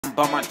nothing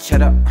but my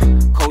cheddar.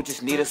 Cold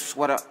just need a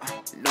sweater.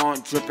 Know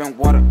I'm dripping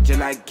water, just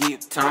like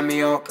Geek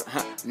Tommy Orca.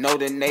 Know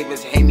the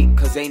neighbors hate me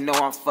cause they know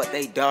I fuck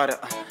they daughter.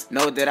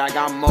 Know that I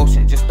got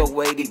motion, just the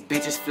way these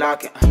bitches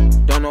flocking.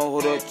 Don't know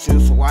who to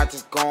choose, so I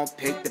just gon'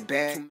 pick the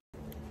bag.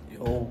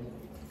 Yo,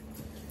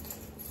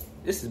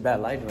 this is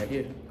bad lighting right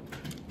here.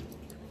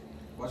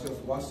 Watch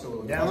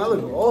your. Damn, I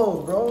look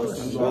old, bro.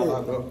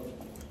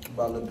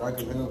 About to look dark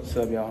as hell. What's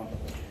up, y'all?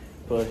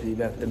 Boyz, be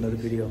back with another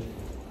video.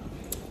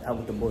 Out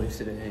with the boys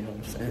today, you know what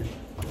I'm saying?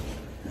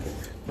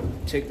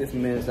 Check this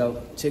man's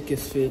out. Check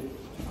his fit.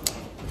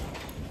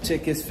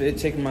 Check his fit.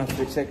 Check my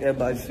fit. Check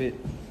everybody's fit.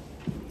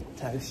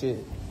 Type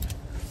shit.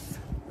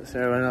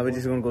 So right now we're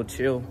just gonna go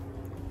chill.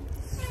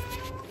 You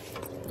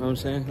know what I'm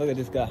saying? Look at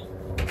this guy.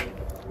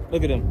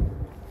 Look at him.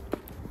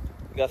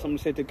 You got something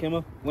to say to the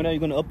camera? When are you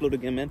gonna upload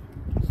again, man?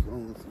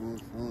 Smooth.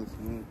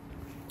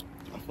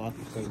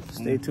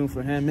 Stay tuned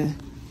for him, man.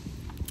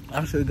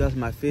 I'll show you guys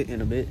my fit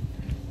in a bit.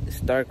 It's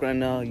dark right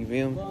now, you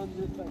feel me?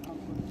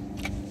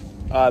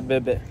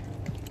 Alright, bet.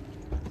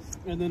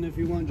 And then if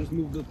you want, just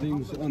move the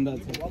things on that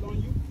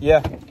side.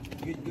 Yeah.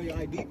 Get your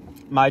ID.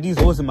 My ID's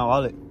always in my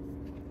wallet.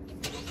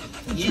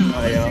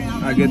 Alright,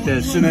 y'all. I'll get there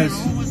as soon as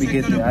we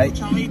get there,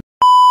 alright?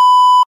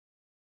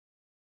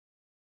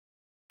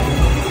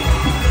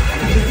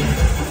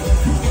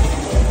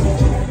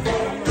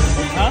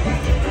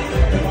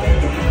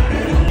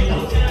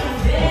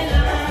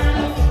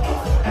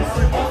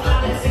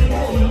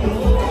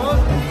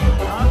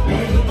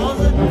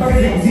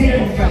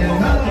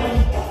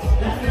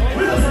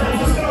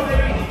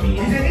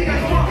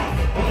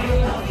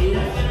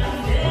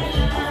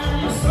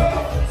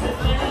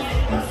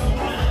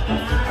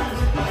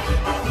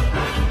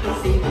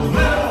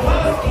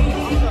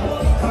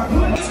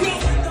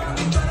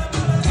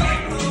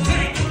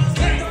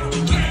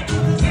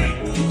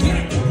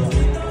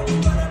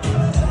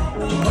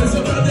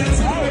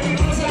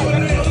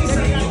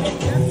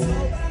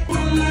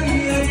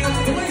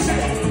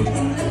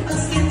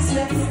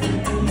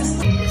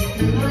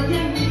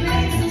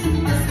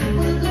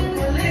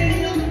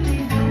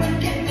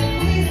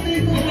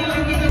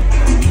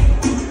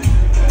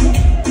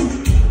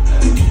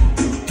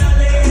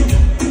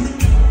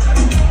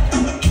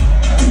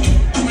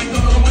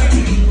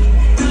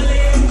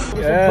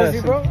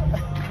 Pussy, bro.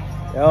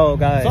 Yo,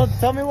 guys. So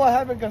tell me what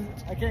happened, cause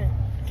I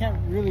can't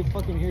really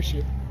fucking hear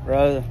shit.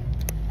 Bro,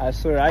 I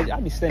swear, I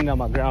be standing on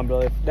my ground,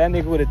 bro. If that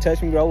nigga would've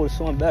touched me, bro, I would've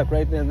swung back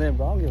right there and then,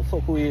 bro. I don't give a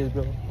fuck who he is,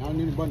 bro. I don't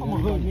need a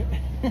button.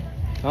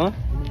 Huh?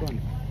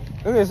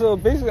 Okay, so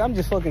basically, I'm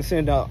just fucking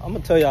sitting down. I'm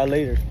gonna tell y'all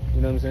later,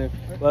 you know what I'm saying?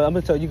 But I'm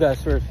gonna tell you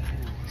guys first.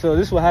 So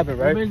this is what happened,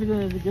 right? We're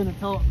basically gonna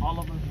tell all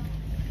of us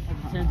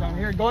at the same time.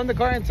 Here, go in the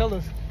car and tell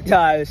us.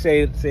 Yeah,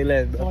 say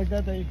less, bro. So like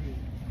that, you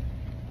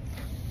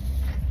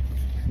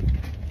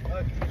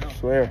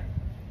Swear.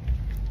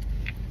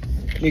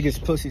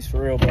 Niggas pussies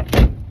for real, bro. I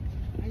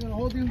ain't gonna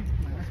hold you.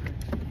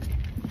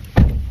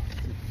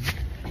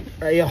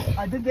 Right, yo.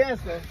 I did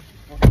dance though.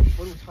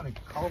 What was trying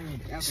to call me?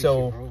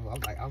 So, bro. I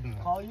was like, I'm gonna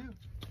Call you?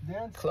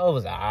 Dance? club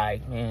was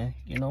alright, man.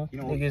 You know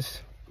niggas.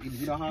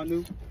 You know how I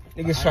knew?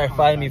 Niggas try to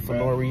fight me for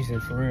no reason,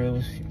 for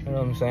real. You know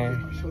what I'm saying?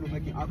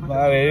 But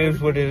I mean, it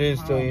is what it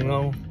is, though. You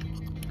know.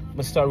 I'm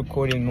gonna start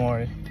recording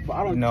more. But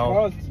I don't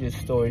trust your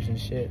stories and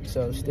shit.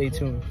 So stay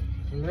tuned.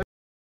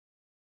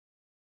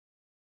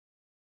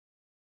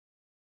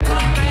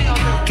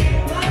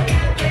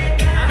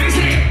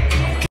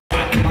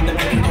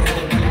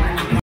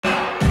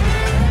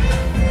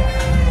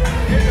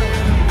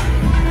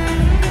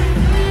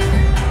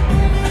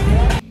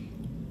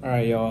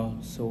 Alright, y'all,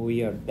 so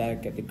we are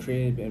back at the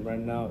crib, and right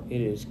now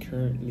it is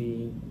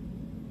currently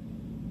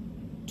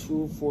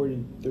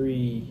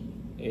 2:43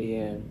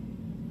 a.m.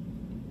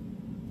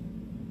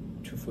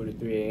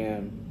 2:43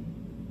 a.m.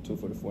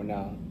 2:44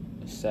 now.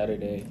 It's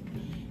Saturday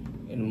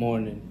in the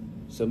morning.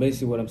 So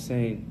basically what I'm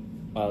saying,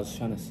 what I was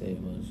trying to say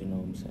was, you know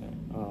what I'm saying,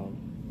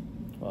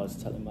 I was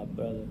telling my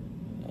brother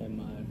and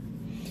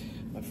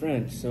my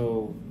friend.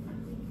 So,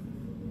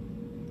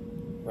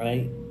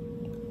 right,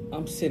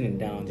 I'm sitting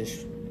down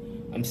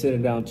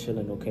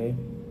chilling, okay?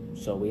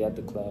 So we at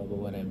the club or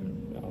whatever,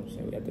 you know what I'm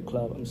saying? We at the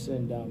club, I'm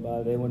sitting down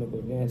by, they want to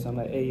go dance. I'm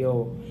like, hey,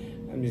 yo,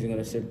 I'm just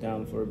gonna sit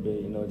down for a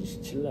bit, you know,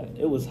 just chill out.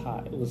 It was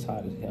hot as hell,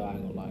 I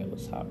ain't gonna lie, it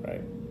was hot,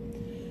 right?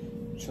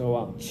 So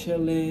I'm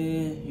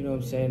chilling, you know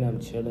what I'm saying? I'm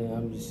chilling,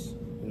 I'm just,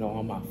 you know,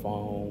 on my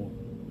phone,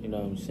 you know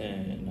what I'm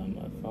saying? On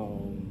my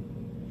phone,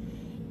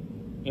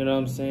 you know what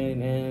I'm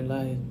saying? And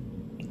like,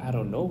 I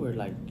don't know where,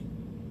 like,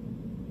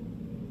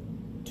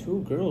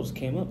 two girls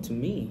came up to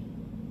me.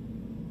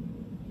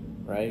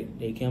 Right?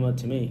 They came up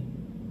to me.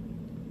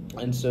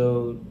 And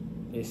so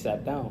they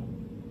sat down.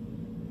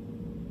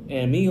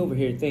 And me over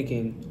here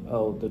thinking,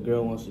 oh, the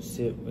girl wants to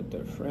sit with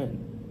their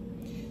friend.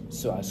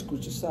 So I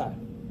scooch aside.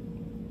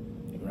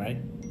 Right?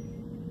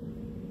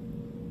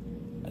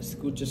 I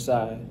scooch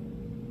aside.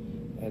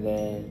 And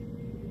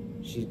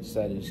then she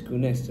decided to scoot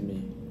next to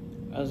me.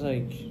 I was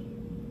like,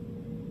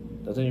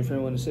 doesn't your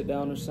friend want to sit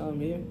down or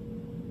something here?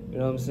 You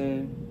know what I'm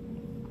saying?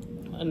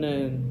 And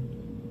then,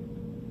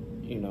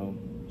 you know,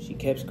 she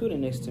kept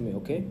scooting next to me,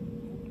 okay?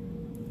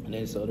 And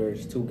then so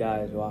there's two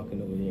guys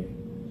walking over here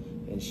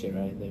and shit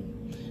right there.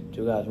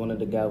 Two guys. One of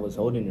the guys was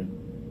holding her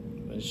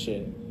and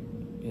shit.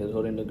 He was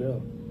holding the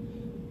girl.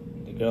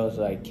 The girl was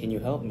like, "Can you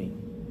help me?"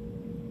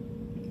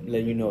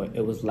 Let you know,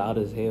 it was loud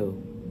as hell.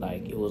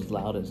 Like, it was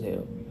loud as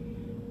hell.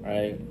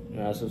 Right?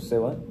 And I was supposed to say,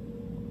 what?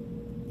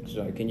 She's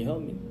like, "Can you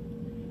help me?"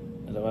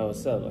 I was like, "Well,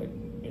 what's up?" Like,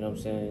 you know what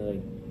I'm saying?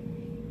 Like,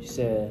 she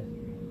said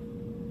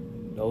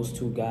those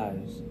two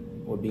guys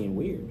were being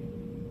weird.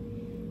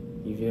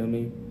 You feel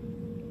me?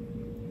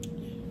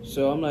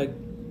 So I'm like,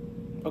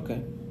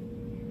 okay.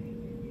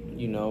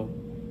 You know,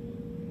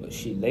 but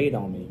she laid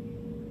on me.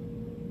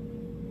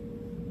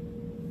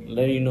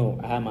 Let you know,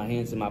 I had my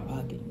hands in my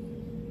pocket.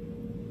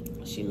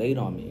 She laid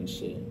on me and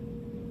shit.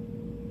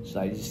 She's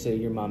like, "Just say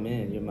you're my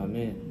man,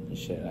 and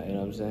shit." You know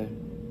what I'm saying?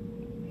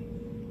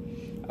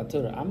 I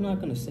told her, I'm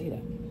not gonna say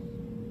that.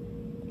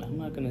 I'm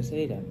not gonna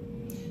say that.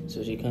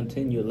 So she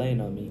continued laying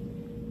on me,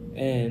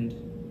 and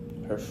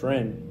her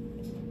friend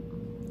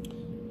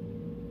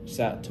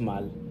sat to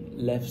my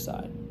left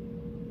side,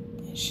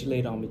 and she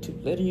laid on me too.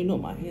 Letting you know,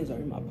 my hands are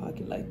in my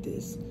pocket like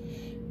this.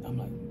 I'm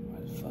like, why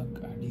the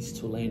fuck are these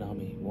two laying on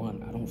me?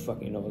 One, I don't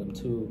fucking know them.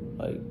 Two,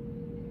 like,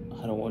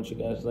 I don't want you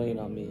guys laying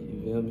on me.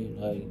 You feel me?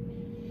 Like,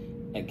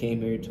 I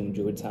came here to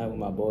enjoy time with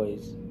my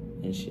boys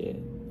and shit,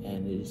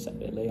 and they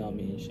decided to lay on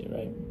me and shit,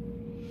 right?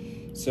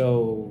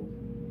 So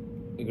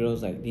the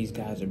girl's like, "These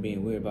guys are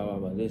being weird, blah, blah,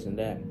 blah, this and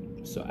that."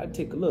 So I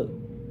take a look.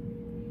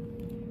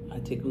 I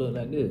take a look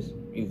like this.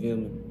 You feel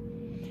me?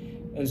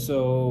 And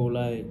so,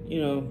 like, you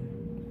know,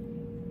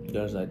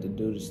 there's like the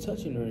dude is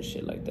touching her and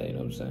shit like that, you know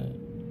what I'm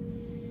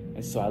saying?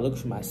 And so I looked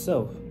for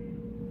myself,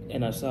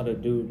 and I saw the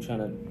dude trying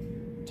to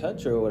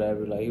touch her or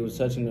whatever. Like, he was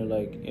touching her,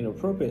 like,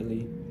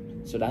 inappropriately.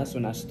 So that's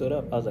when I stood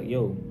up. I was like,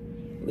 "Yo,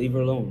 leave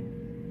her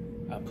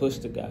alone." I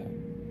pushed the guy.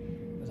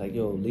 I was like,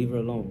 "Yo, leave her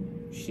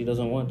alone. She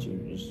doesn't want you.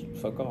 Just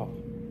fuck off."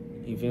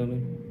 You feel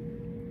me?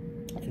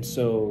 And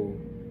so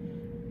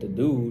the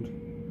dude,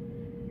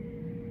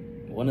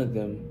 one of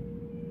them,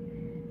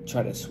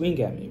 tried to swing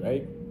at me,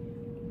 right?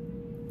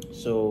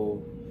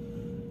 So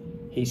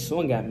he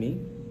swung at me,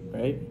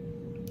 right?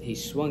 He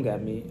swung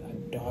at me. I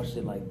dodged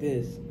it like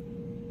this.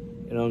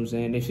 You know what I'm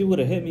saying? If he would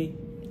have hit me,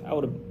 I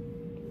would have,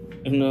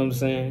 you know what I'm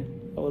saying?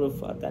 I would have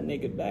fought that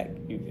nigga back,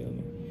 you feel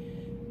me?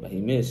 But he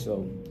missed,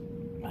 so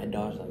I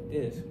dodged like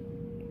this,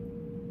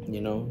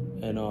 you know?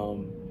 And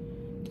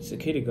the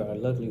security guard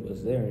luckily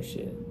was there and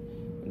shit.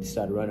 And he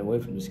started running away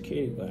from the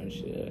security guard and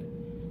shit.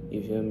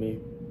 You feel me?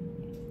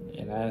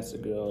 And I asked the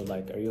girl,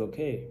 like, "Are you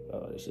okay?"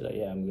 She's like,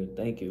 "Yeah, I'm good.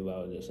 Thank you,"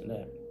 about this and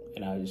that.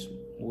 And I just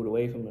moved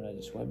away from her. I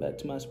just went back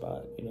to my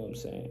spot, you know what I'm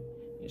saying?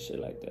 And shit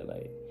like that.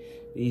 Like,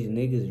 these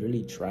niggas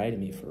really tried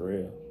me for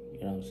real. You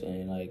know what I'm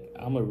saying? Like,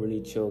 I'm a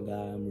really chill guy.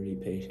 I'm a really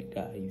patient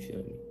guy. You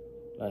feel me?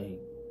 Like,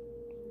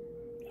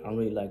 I don't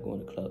really like going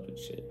to clubs and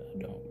shit. I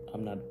don't.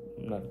 I'm not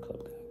a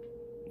club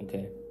guy.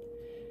 Okay?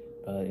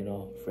 But, you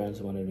know,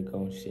 friends wanted to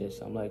go and shit.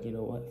 So I'm like, you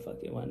know what?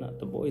 Fuck it. Why not?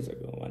 The boys are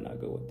going. Why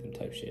not go with them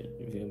type shit?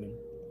 You feel me?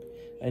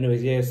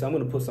 Anyways, yeah, so I'm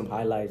going to put some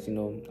highlights, you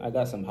know. I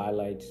got some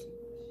highlights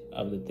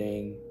of the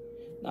thing.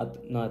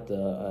 Not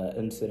the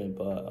incident,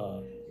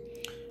 but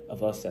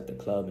of us at the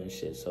club and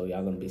shit. So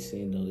y'all going to be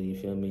seeing those, you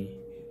feel me?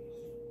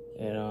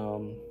 And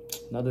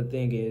another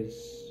thing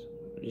is,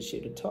 this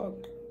shit to talk.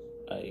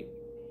 Like,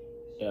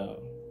 yeah,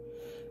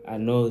 I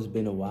know it's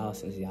been a while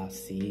since y'all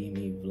see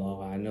me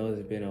vlog. I know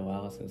it's been a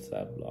while since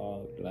I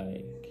vlogged.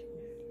 Like,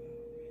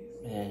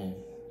 man,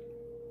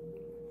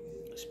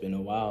 it's been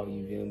a while,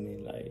 you feel me?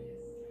 Like,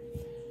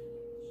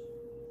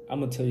 I'm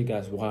gonna tell you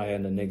guys why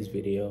in the next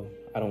video.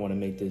 I don't want to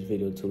make this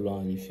video too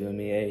long, you feel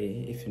me?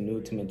 Hey, if you're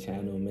new to my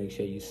channel, make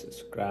sure you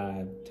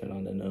subscribe, turn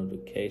on the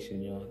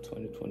notification, y'all.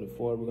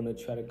 2024, we're gonna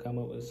try to come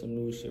up with some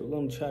new shit. We're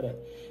gonna try to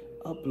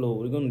upload.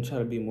 We're gonna try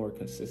to be more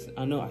consistent.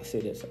 I know I say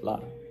this a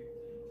lot,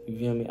 you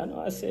feel me? I know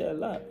I say it a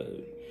lot, but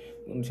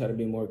we're gonna try to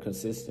be more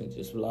consistent,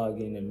 just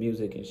vlogging and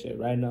music and shit.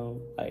 Right now,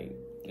 like,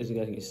 as you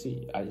guys can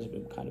see, I just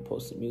been kind of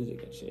posting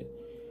music and shit.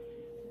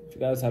 If you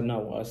guys have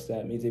not watched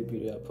that music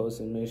video I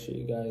posted, make sure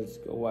you guys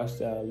go watch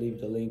that. I'll leave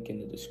the link in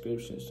the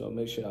description, so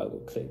make sure y'all go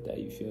click that,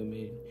 you feel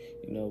me?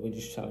 You know, we're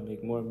just trying to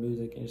make more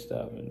music and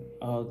stuff and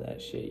all that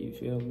shit, you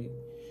feel me?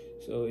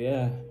 So,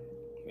 yeah,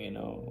 you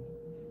know,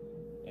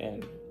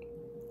 and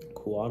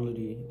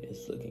quality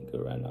is looking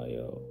good right now,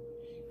 yo.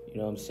 You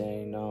know what I'm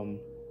saying?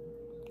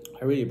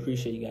 I really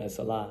appreciate you guys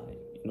a lot.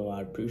 You know,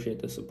 I appreciate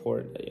the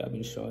support that y'all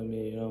been showing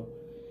me, you know?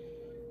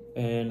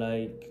 And,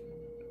 like,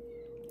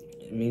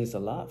 it means a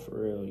lot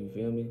for real, you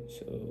feel me?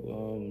 So,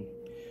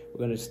 we're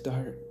gonna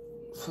start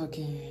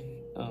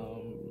fucking,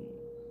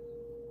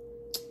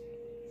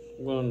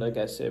 well, like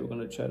I said, we're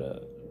gonna try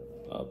to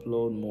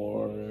upload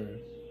more,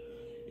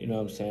 you know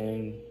what I'm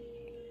saying?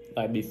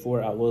 Like,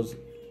 before I was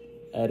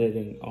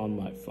editing on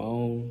my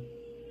phone,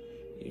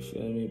 you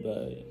feel me?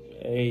 But,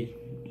 hey,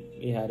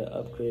 we had an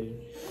upgrade.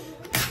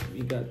 We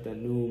got the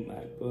new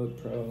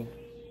MacBook Pro.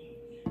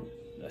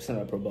 That's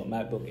not a Pro, but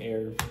MacBook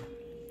Air.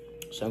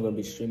 So I'm gonna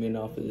be streaming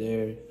off of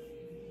there.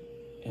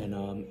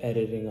 and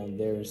editing on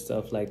there and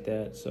stuff like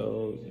that.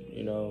 So,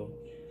 you know,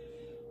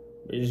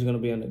 we're just gonna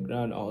be on the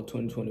ground all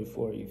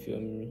 2024, you feel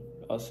me?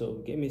 Also,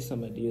 give me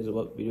some ideas of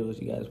what videos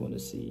you guys want to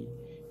see,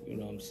 you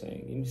know what I'm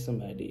saying? Give me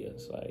some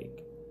ideas,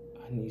 like,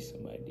 I need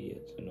some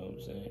ideas, you know what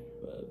I'm saying?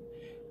 But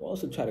we'll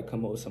also try to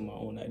come up with some of my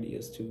own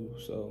ideas too,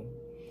 so,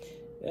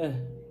 yeah,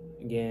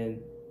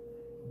 again,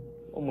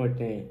 one more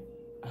thing.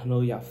 I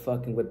know y'all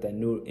fucking with that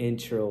new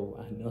intro.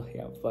 You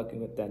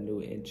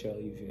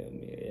feel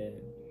me? Yeah.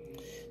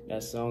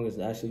 That song is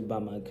actually by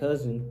my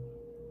cousin,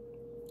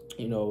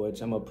 you know, which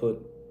I'm gonna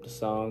put the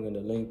song and the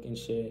link and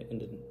shit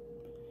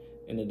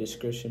in the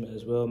description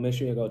as well. Make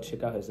sure you go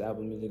check out his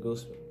album music.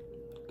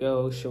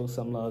 Go show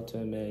some love to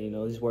him, man. You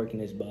know, he's working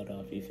his butt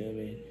off, you feel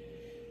me?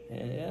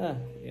 And yeah,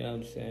 you know what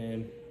I'm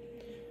saying?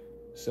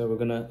 So we're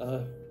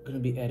gonna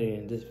be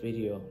editing this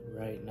video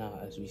right now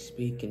as we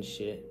speak and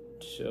shit.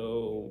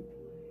 So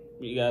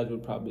you guys will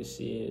probably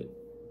see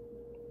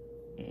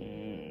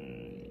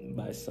it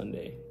by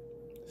Sunday.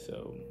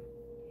 So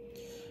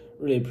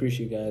really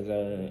appreciate you guys.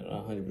 I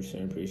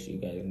 100% appreciate you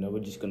guys. You know, we're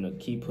just gonna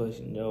keep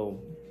pushing. You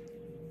know,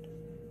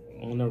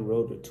 on the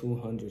road to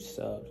 200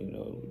 subs. You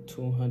know,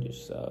 200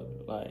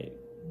 subs. Like,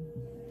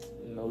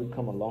 you know, we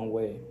come a long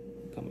way.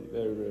 We come a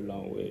very, very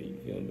long way. You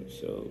feel me?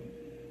 So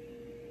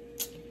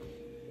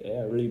yeah,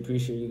 I really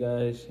appreciate you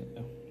guys.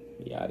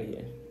 We out of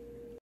here.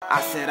 I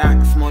said I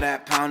can smoke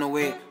that pound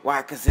away.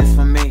 Why? Cause it's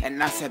for me.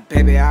 And I said,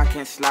 baby, I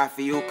can't slide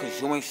for you,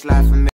 cause you ain't slide for me.